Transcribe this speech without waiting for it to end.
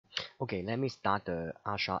Okay, let me start the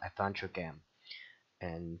Azure adventure game.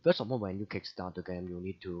 And first of all, when you kickstart the game, you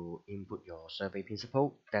need to input your survey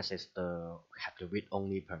principal. That is the have the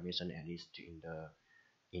read-only permission at least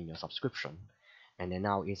in your subscription. And then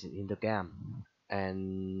now it's in the game.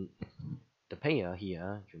 And the player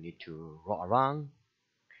here, you need to walk around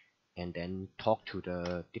and then talk to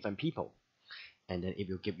the different people. And then it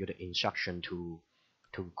will give you the instruction to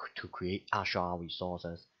create Azure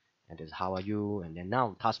resources. And this how are you? And then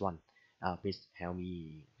now task one. Please help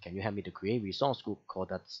me. Can you help me to create resource group called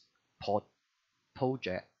that pod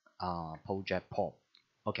project project pod?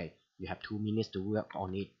 Okay, you have 2 minutes to work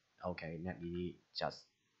on it. Okay, let me just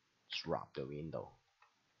drop the window.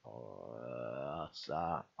 I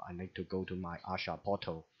need to go to my Azure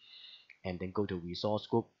portal and then go to resource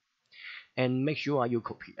group and make sure you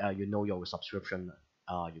know your subscription.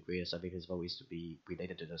 You create a service principal is to be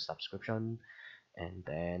related to the subscription, and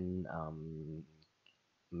then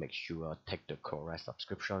make sure take the correct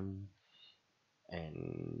subscription.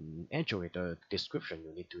 And actually the description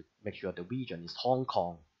you need to make sure the region is Hong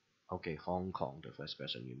Kong. Okay, Hong Kong, the first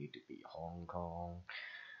person you need to be Hong Kong.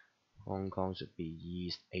 Hong Kong should be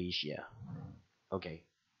East Asia. Okay,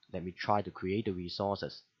 let me try to create the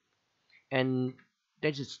resources, and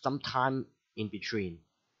there is some time in between.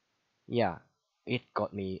 Yeah, it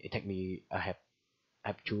take me I have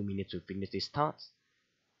 2 minutes to finish this task.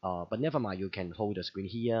 But never mind, you can hold the screen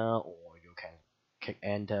here, or you can click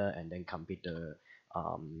enter and then complete the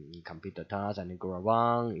task and then go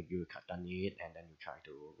around if you have done it, and then you try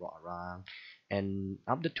to walk around. And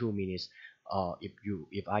after 2 minutes,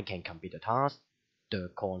 if I can complete the task, the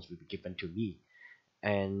coins will be given to me.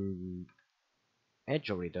 And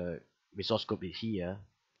actually the resource group is here,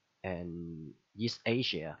 and East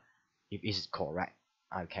Asia, if it is correct,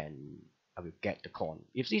 I will get the coin.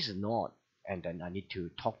 If this is not, and then I need to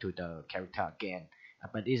talk to the character again.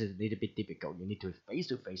 But this is a little bit difficult. You need to face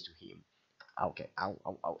to him. Okay. Ow,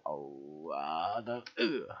 ow, ow, ow.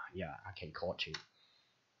 Yeah, I can catch him.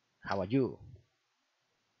 How are you?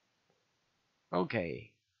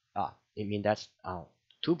 Okay. It means that's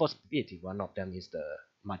two possibilities. One of them is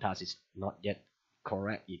my task is not yet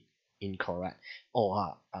correct. It incorrect.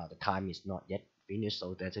 Or the time is not yet finished.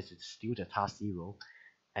 So that is still the task 0.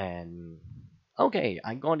 And okay,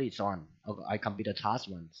 I got it on. Okay, I completed task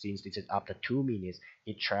 1. Since this is after 2 minutes,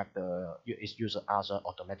 it tracked its user Azure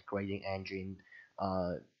automatic grading engine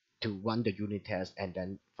to run the unit test, and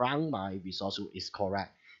then found my resource is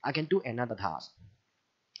correct. I can do another task.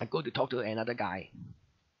 I go to talk to another guy.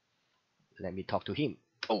 Let me talk to him.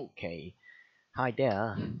 Okay, hi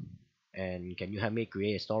there, and can you help me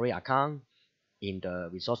create a story account in the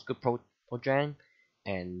resource group project?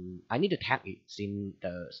 And I need to tag it since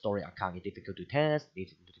the story account is difficult to test. Needs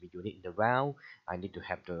to be unique in the round. I need to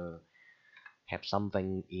have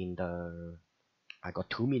something in the. I got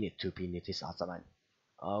 2 minutes to finish this assignment.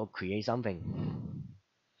 I'll create something.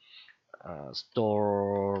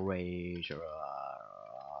 Storage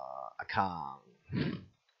account.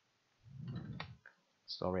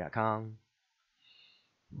 Story account,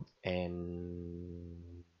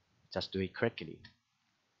 and just do it quickly.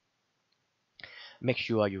 Make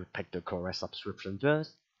sure you pick the correct subscription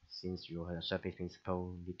first, since your service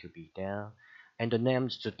principal need to be there, and the name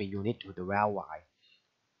should be unique to the railway,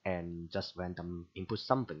 and just random input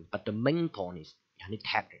something. But the main point is I need to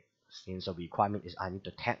tag it, since the requirement is I need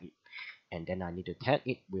to tag it, and then I need to tag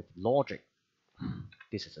it with logic.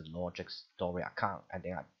 This is a logic story account, and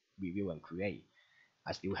then I review and create.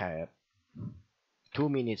 I still have 2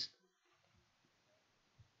 minutes.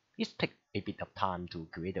 It takes a bit of time to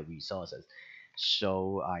create the resources,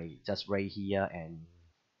 so I just right here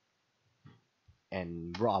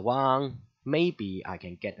and roll around. Maybe I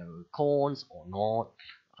can get the coins or not.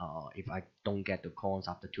 If I don't get the coins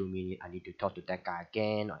after 2 minutes, I need to talk to that guy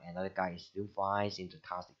again, or another guy is still fine. Since the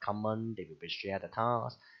task is common, they will share the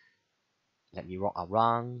task. Let me walk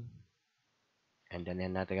around, and then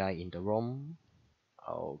another guy in the room.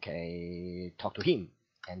 Okay, talk to him.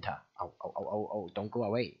 Enter. Oh, don't go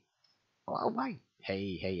away. Oh, why?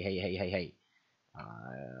 Hey.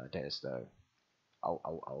 There's the.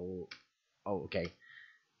 Oh. Okay.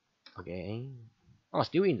 Oh,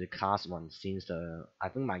 still in the class 1, since I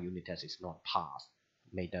think my unit test is not passed.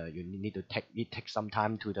 Maybe you need to take some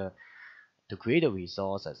time to create the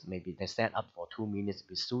resources. Maybe they set up for 2 minutes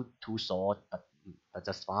be too short, but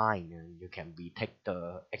that's fine. You can retake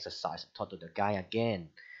the exercise, talk to the guy again.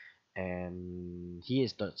 And here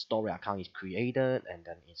is the story account is created, and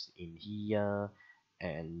then it's in here,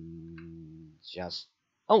 and just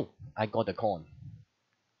I got the coin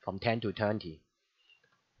from 10 to 20.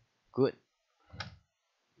 Good.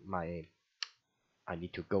 I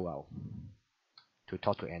need to go out to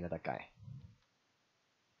talk to another guy.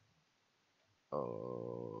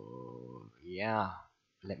 Oh, yeah.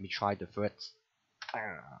 Let me try the first.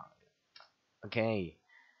 Okay.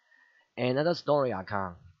 Another story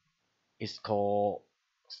account is called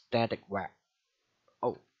static web.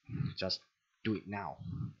 Oh, just do it now.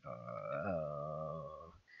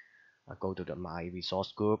 I go to my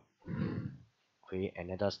resource group, create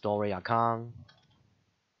another story account.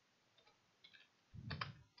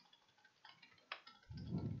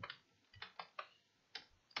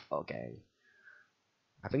 Okay,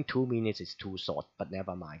 I think 2 minutes is too short, but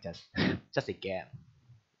never mind. Just just a gap,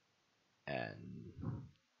 and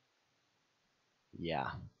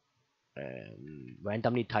yeah, and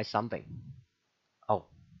randomly type something. Oh,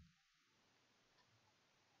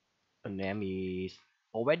 the name is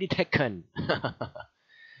already taken.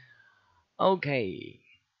 Okay,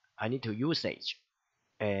 I need to usage,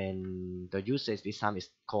 and the usage this time is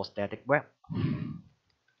called static web.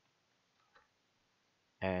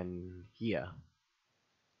 And here,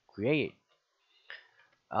 create.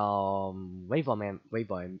 Wait for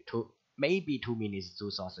two, maybe 2 minutes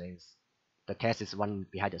to sources. The test is one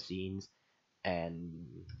behind the scenes, and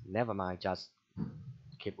never mind. Just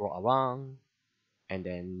keep roll around, and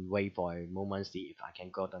then wait for a moment, see if I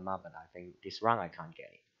can go the map. But I think this round I can't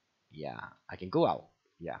get it. Yeah, I can go out.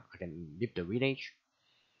 Yeah, I can leave the village.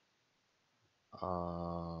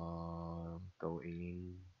 Go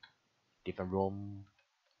in different room.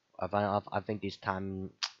 I think this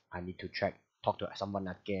time I need to talk to someone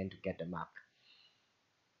again to get the map.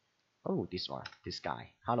 Oh, this one, this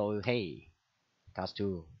guy. Hello, hey, task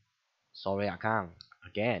 2. Sorry, I can't.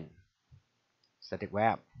 Again, static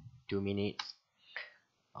web, 2 minutes.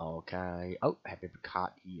 Okay. Oh, I have a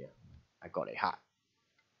card here. I got a hat.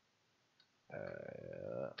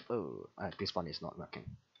 This one is not working.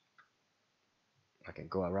 I can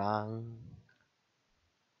go around.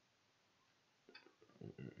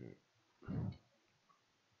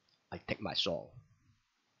 I take my soul.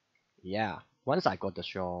 Yeah. Once I got the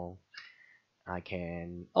soul, I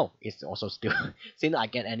can. Oh, it's also still. Since I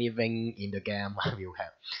get anything in the game, I will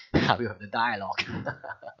have. I will have the dialogue.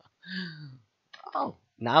 Oh,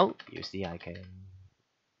 now you see I can.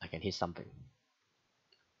 I can hit something.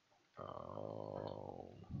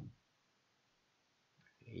 Oh,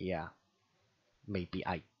 yeah. Maybe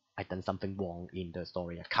I done something wrong in the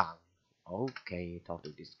story account. Okay, talk to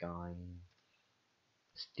this guy.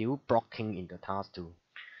 Still blocking in the task 2.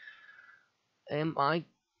 Am I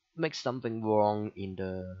make something wrong in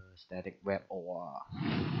the static web or?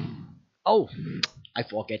 Oh, I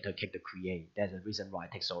forget to click the create. That's the reason why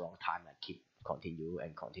it takes so long time. I keep continue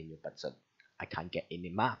and continue, but I can't get any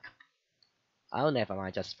mark. I'll never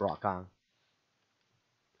mind. Just block on.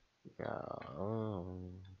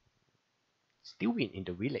 Still in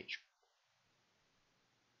the village.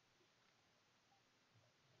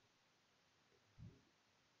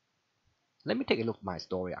 Let me take a look at my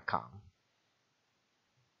story account.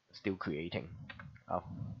 Still creating. Oh,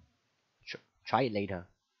 try it later.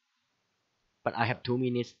 But I have 2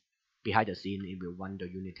 minutes behind the scene. It will run the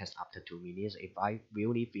unit test after 2 minutes. If I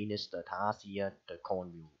really finish the task here, the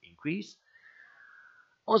coin will increase.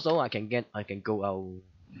 Also, I can go out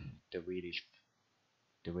the village.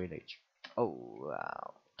 The village. Oh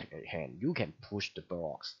wow! Take a hand. You can push the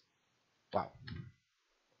blocks. Wow.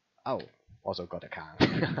 Oh, also got a car.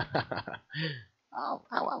 Ow!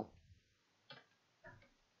 Ow! Ow!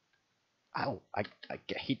 Ow! I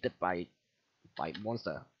get hit by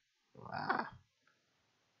monster. Ah.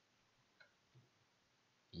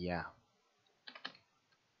 Yeah.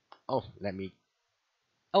 Oh, let me.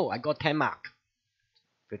 Oh, I got 10 mark.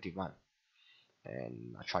 51.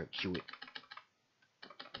 And I try to kill it.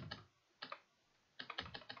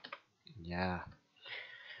 Yeah.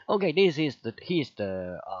 Okay, here's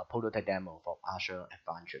the prototype demo for Azure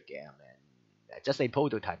Adventure game, and just a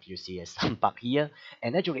prototype. You see some bug here,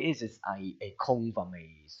 and actually this is a code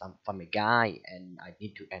from a guy, and I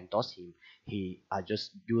need to endorse him. I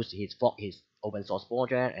just use his open source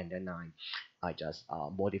project, and then I just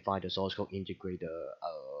modify the source code, integrate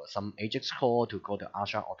some Ajax code to call the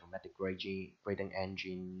Azure automatic grading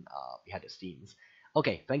engine behind the scenes.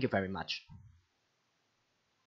 Okay, thank you very much.